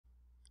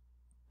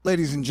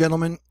Ladies and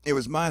gentlemen, it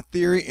was my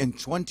theory in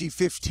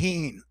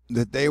 2015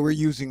 that they were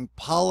using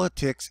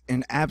politics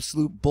and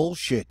absolute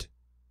bullshit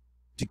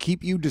to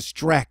keep you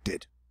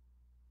distracted.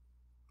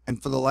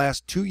 And for the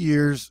last 2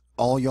 years,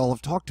 all y'all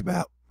have talked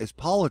about is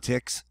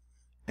politics.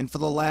 And for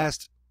the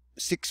last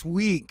 6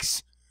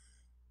 weeks,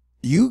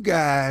 you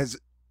guys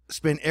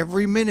spent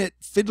every minute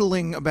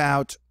fiddling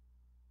about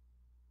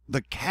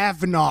the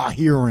Kavanaugh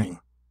hearing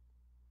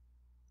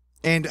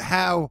and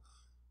how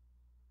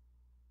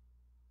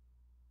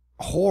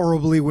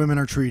horribly women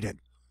are treated.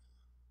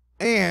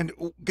 And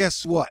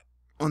guess what?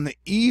 On the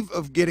eve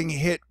of getting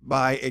hit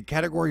by a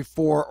Category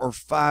 4 or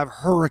 5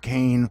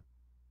 hurricane,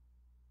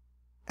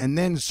 and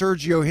then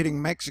Sergio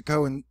hitting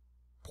Mexico and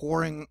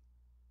pouring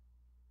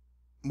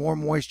more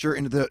moisture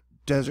into the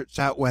desert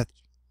southwest,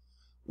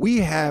 we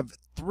have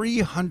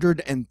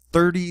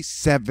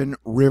 337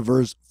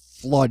 rivers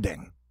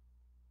flooding.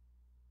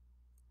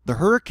 The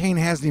hurricane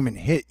hasn't even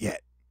hit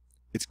yet.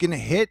 It's going to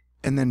hit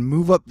and then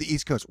move up the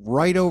East Coast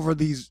right over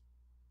these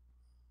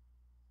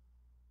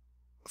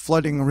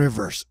flooding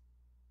rivers.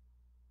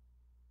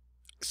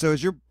 So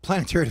as your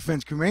planetary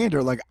defense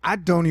commander, like, I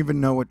don't even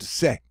know what to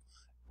say.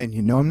 And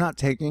you know I'm not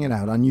taking it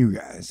out on you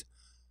guys,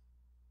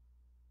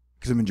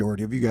 because the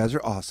majority of you guys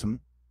are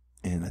awesome.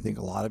 And I think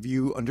a lot of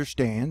you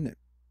understand that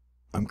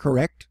I'm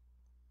correct.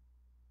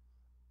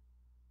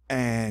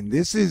 And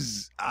this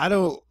is, I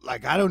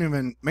don't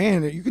even,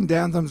 man, you can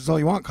down thumbs all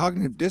you want,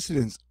 cognitive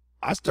dissonance.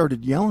 I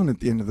started yelling at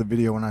the end of the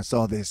video when I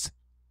saw this,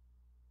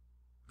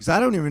 because I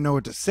don't even know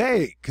what to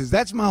say, because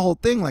that's my whole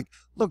thing. Like,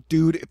 look,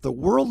 dude, if the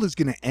world is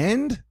going to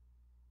end,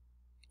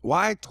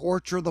 why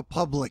torture the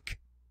public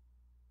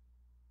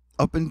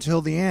up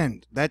until the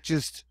end? That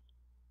just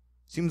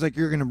seems like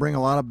you're going to bring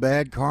a lot of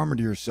bad karma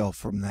to yourself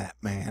from that,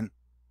 man.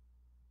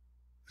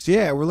 So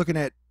yeah, we're looking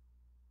at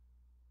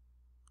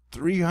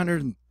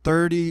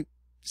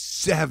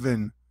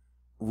 337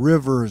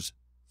 rivers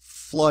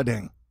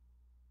flooding.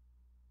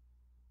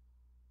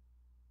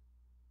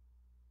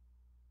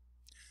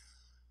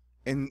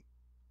 And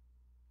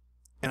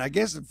I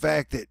guess the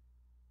fact that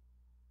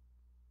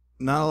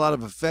not a lot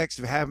of effects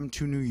have happened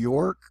to New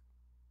York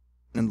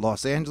and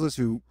Los Angeles,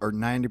 who are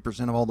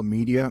 90% of all the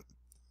media,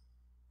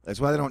 that's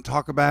why they don't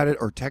talk about it,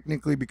 or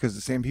technically because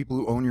the same people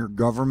who own your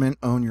government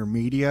own your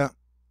media,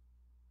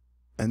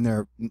 and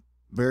they're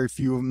very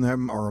few of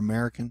them are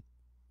American.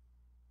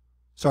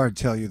 Sorry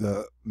to tell you,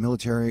 the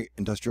military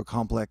industrial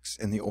complex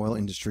and the oil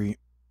industry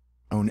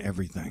own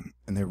everything,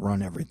 and they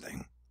run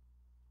everything.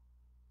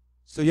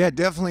 So yeah,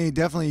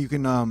 definitely you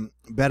can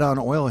bet on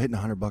oil hitting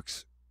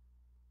 $100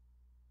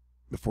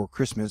 before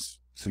Christmas.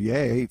 So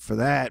yay for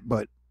that.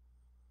 But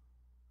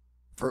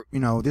for, you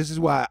know, this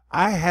is why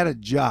I had a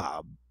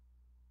job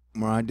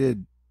where I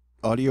did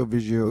audio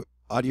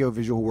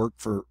visual work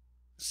for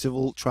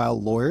civil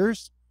trial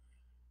lawyers,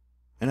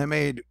 and I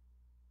made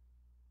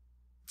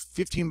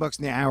 $15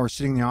 an hour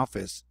sitting in the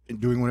office and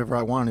doing whatever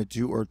I wanted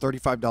to, or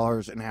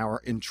 $35 an hour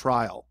in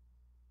trial.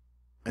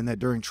 And that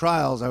during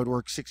trials, I would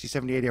work 60,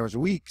 70, 80 hours a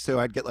week. So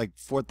I'd get like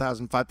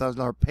 $4,000,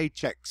 $5,000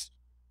 paychecks.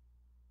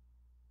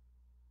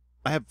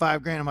 I had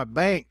 $5,000 in my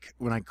bank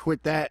when I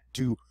quit that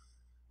to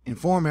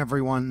inform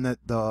everyone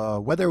that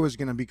the weather was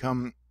going to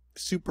become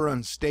super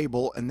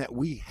unstable, and that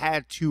we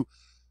had to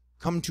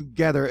come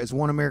together as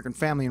one American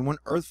family and one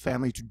Earth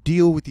family to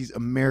deal with these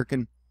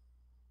American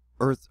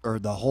Earth, or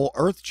the whole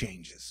Earth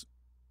changes.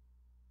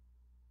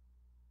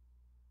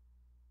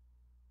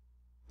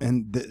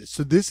 And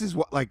so this is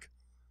what, like,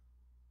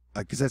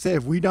 because I said,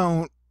 if we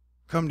don't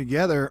come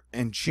together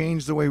and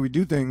change the way we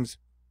do things,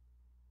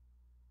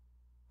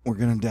 we're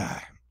going to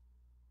die.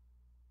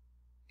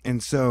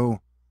 And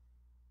so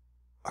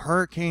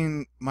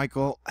Hurricane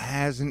Michael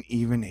hasn't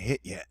even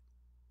hit yet.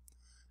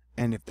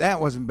 And if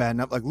that wasn't bad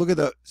enough, like, look at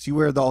see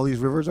where all these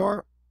rivers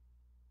are?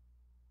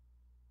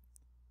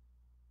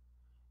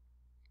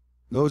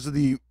 Those are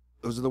the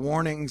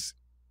warnings.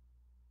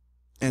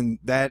 And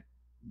that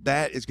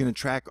is going to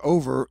track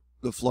over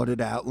the flooded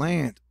out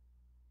land.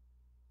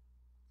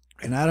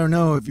 And I don't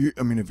know if you're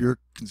a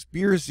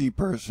conspiracy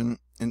person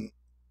and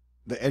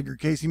the Edgar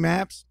Casey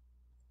maps,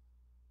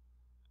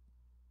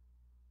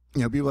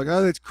 you know, people are like,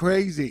 oh, that's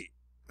crazy.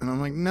 And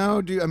I'm like,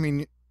 no, dude, I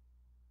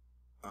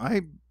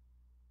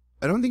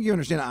don't think you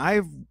understand.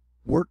 I've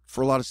worked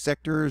for a lot of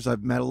sectors.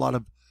 I've met a lot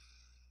of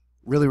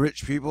really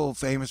rich people,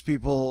 famous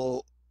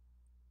people.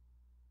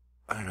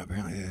 I don't know,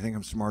 apparently they think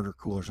I'm smart or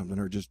cool or something,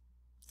 or just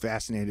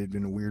fascinated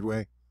in a weird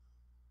way.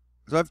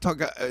 So I've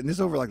talked, and this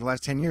is over like the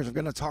last 10 years, I've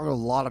gotten to talk to a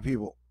lot of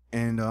people.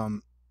 And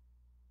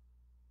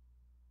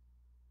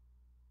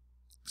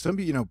some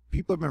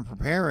people have been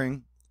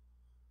preparing.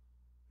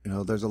 You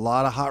know, there's a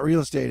lot of hot real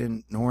estate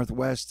in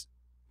Northwest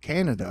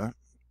Canada.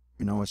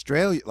 You know,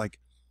 Australia, like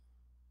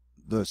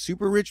the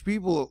super rich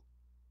people,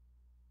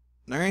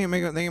 they ain't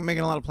making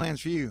a lot of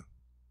plans for you.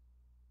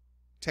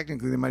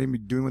 Technically, they might even be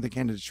doing what they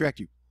can to distract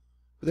you.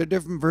 But there are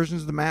different versions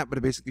of the map, but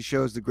it basically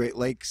shows the Great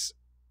Lakes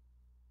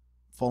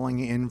falling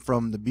in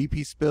from the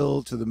BP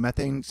spill to the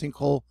methane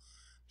sinkhole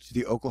to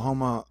the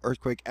Oklahoma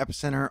earthquake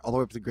epicenter, all the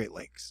way up to the Great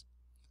Lakes.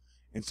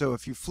 And so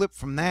if you flip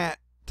from that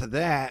to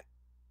that,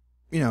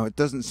 it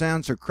doesn't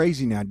sound so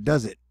crazy now,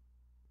 does it?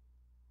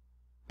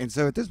 And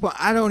so at this point,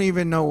 I don't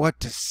even know what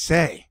to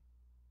say.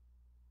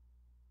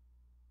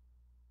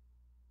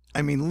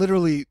 I mean,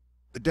 literally,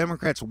 the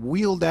Democrats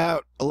wheeled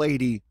out a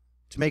lady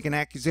to make an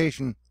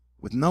accusation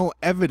with no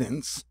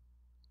evidence.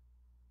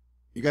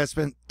 You guys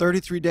spent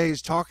 33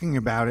 days talking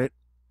about it,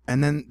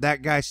 and then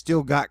that guy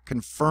still got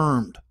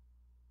confirmed.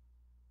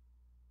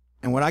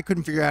 And what I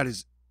couldn't figure out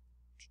is,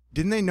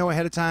 didn't they know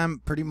ahead of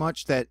time pretty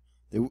much that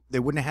they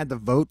wouldn't have had the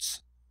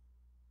votes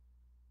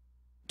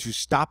to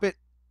stop it?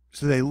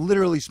 So they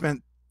literally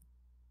spent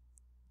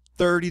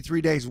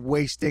 33 days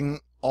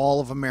wasting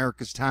all of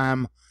America's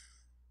time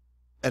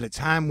at a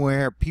time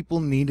where people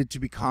needed to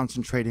be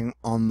concentrating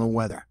on the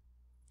weather.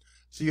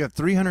 So you have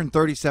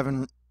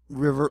 337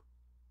 river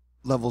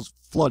levels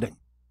flooding.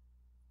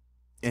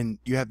 And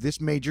you have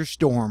this major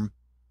storm,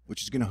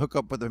 which is going to hook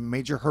up with a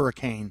major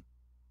hurricane.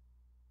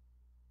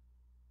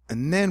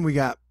 And then we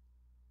got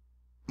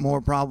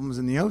more problems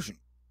in the ocean.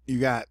 You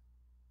got,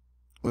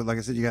 well, like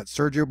I said, you got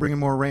Sergio bringing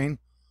more rain.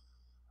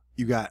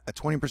 You got a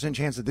 20%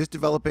 chance of this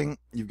developing.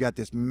 You've got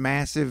this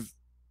massive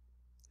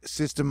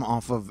system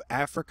off of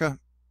Africa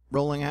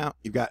rolling out.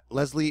 You've got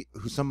Leslie,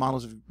 who some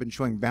models have been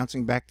showing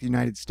bouncing back to the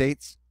United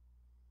States.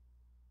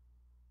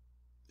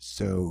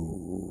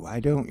 So I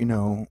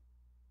don't,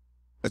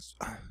 that's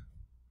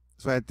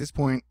why at this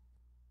point,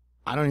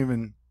 I don't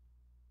even,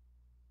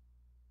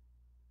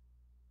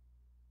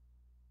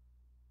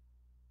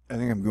 I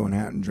think I'm going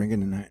out and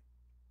drinking tonight,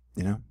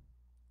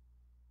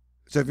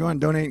 So if you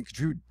want to donate and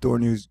contribute to Thor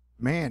News,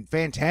 man,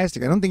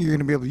 fantastic. I don't think you're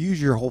going to be able to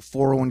use your whole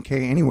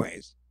 401k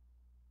anyways,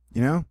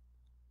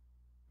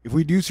 If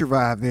we do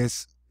survive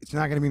this, it's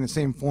not going to be in the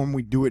same form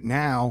we do it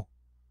now,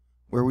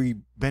 where we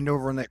bend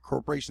over on that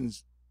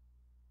corporation's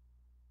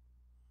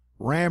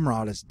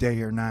ramrod us day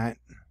or night.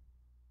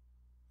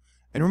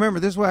 And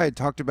remember, this is what I had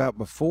talked about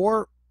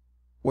before,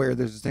 where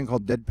there's this thing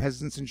called dead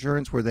peasants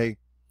insurance, where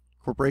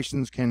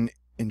corporations can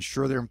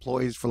insure their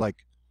employees for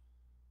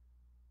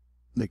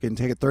they can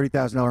take a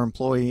 $30,000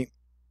 employee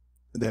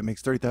that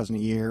makes $30,000 a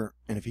year,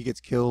 and if he gets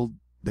killed,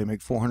 they make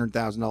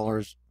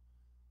 $400,000,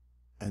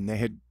 and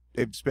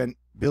they've spent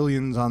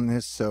billions on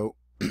this. So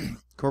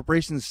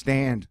corporations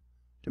stand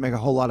to make a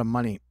whole lot of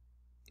money.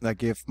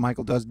 Like if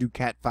Michael does do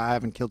Cat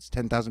 5 and kills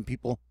 10,000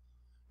 people,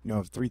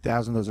 if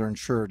 3,000 of those are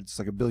insured, it's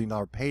like $1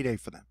 billion payday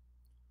for them.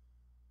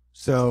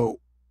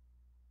 So,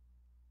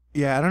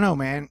 yeah, I don't know,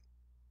 man.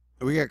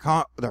 We got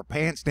caught with our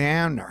pants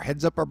down and our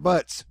heads up our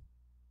butts.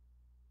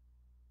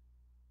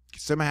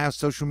 Somehow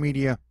social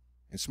media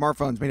and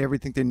smartphones made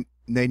everything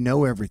they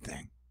know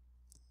everything.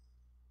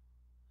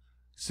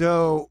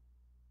 So,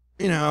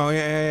 I don't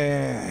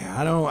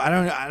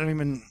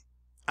even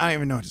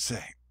know what to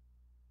say.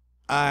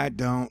 I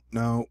don't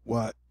know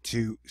what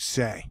to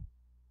say.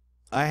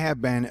 I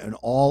have been an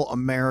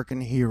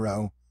all-American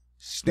hero,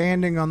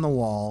 standing on the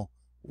wall,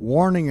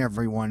 warning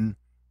everyone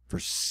for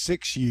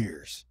 6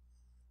 years.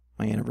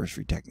 My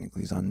anniversary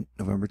technically is on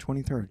November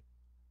 23rd.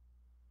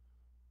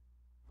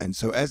 And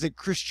so as a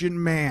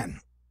Christian man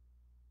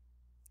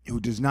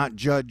who does not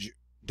judge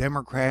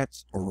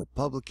Democrats or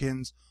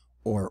Republicans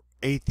or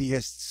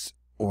atheists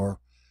or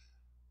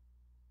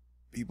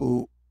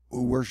people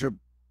who worship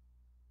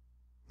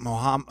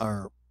Muhammad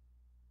or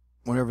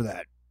whatever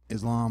that,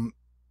 Islam,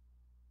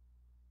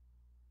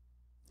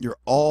 you're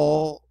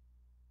all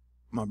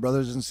my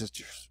brothers and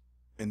sisters,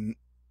 and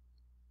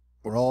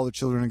we're all the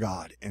children of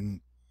God,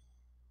 and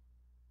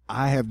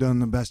I have done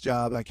the best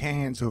job I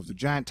can. So if the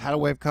giant tidal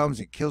wave comes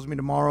and kills me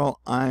tomorrow,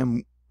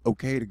 I'm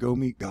okay to go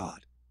meet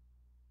God.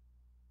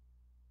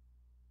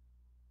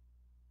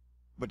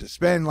 But to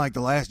spend like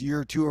the last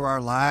year or two of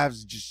our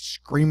lives just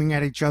screaming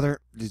at each other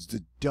is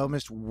the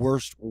dumbest,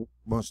 worst,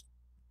 most,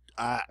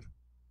 I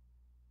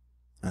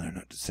don't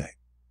know what to say.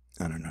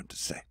 I don't know what to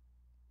say.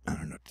 I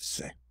don't know what to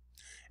say.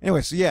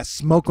 Anyway, so yeah,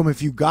 smoke them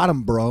if you got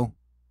them, bro.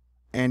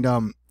 And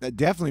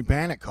definitely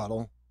panic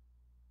cuddle.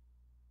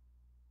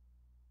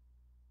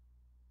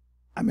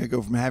 I may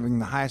go from having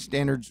the highest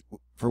standards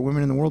for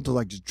women in the world to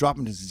like just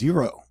dropping to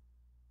zero.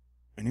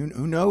 And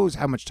who knows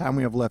how much time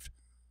we have left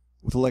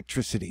with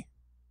electricity.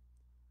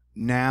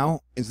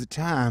 Now is the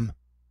time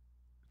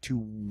to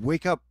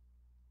wake up.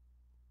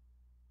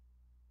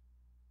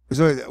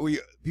 So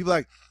people are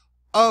like,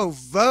 oh,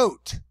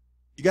 vote.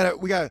 We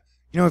gotta,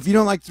 if you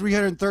don't like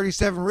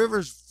 337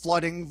 rivers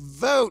flooding,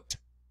 vote.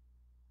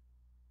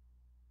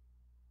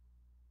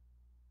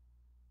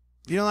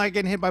 If you don't like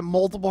getting hit by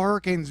multiple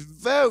hurricanes,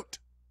 vote.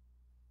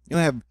 You'll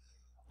have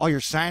all your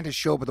scientists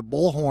show up with a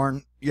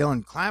bullhorn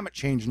yelling climate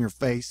change in your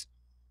face.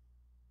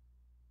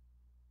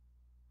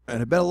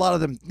 And I bet a lot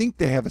of them think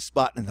they have a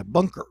spot in the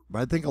bunker.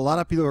 But I think a lot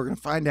of people are going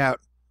to find out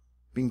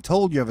being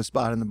told you have a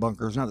spot in the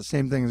bunker is not the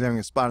same thing as having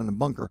a spot in the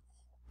bunker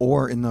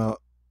or in the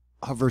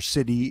hover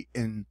city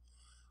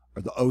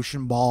or the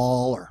ocean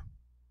ball or...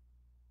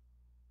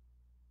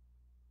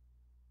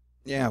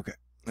 Yeah, okay.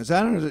 So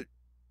I don't know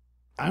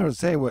to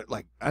say what,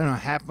 I don't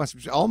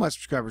know, all my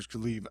subscribers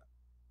could leave.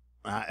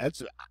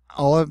 That's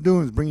all I'm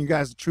doing is bring you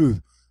guys the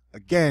truth.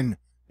 again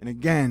and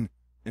again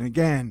and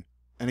again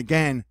and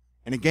again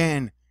and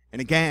again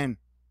and again.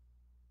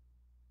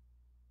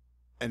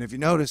 And if you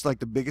notice, like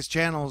the biggest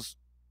channels,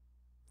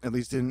 at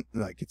least in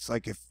like, it's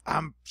like if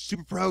I'm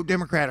super pro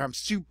Democrat or I'm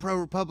super pro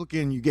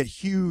Republican, you get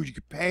huge, you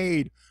get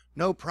paid,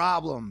 no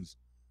problems.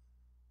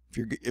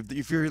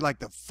 If you're like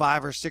the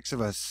 5 or 6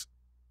 of us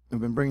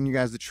who've been bringing you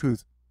guys the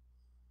truth,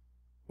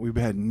 we've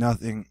had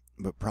nothing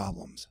but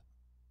problems.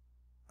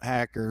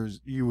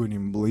 Hackers, you wouldn't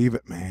even believe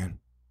it, man.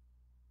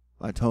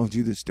 If I told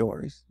you the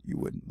stories, you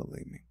wouldn't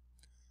believe me.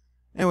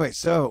 Anyway,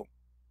 so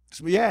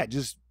yeah,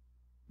 just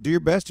do your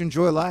best to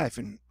enjoy life.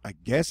 And I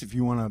guess if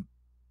you want to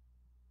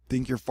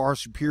think you're far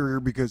superior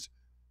because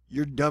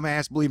your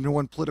dumbass believed in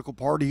one political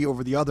party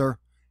over the other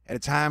at a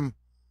time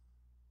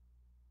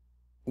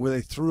where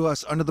they threw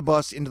us under the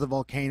bus into the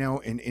volcano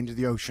and into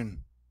the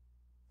ocean,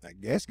 I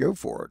guess go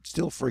for it. It's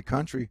still a free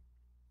country.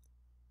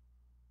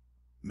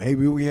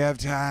 Maybe we have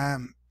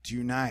time to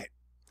unite.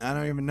 I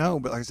don't even know,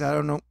 but like I said, I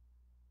don't know.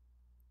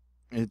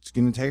 It's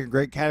going to take a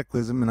great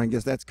cataclysm, and I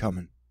guess that's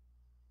coming.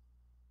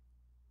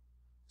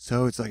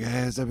 So it's like,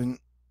 as I've been,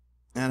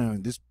 I don't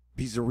know, this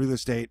piece of real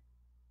estate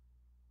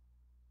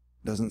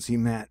doesn't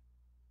seem that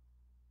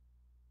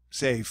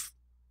safe,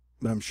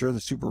 but I'm sure the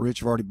super rich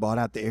have already bought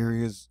out the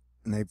areas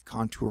and they've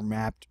contour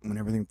mapped when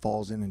everything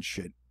falls in and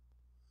shit.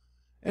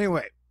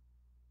 Anyway,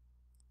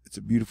 it's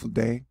a beautiful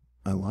day.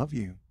 I love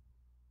you.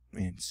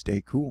 And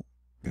stay cool.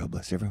 God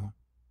bless everyone.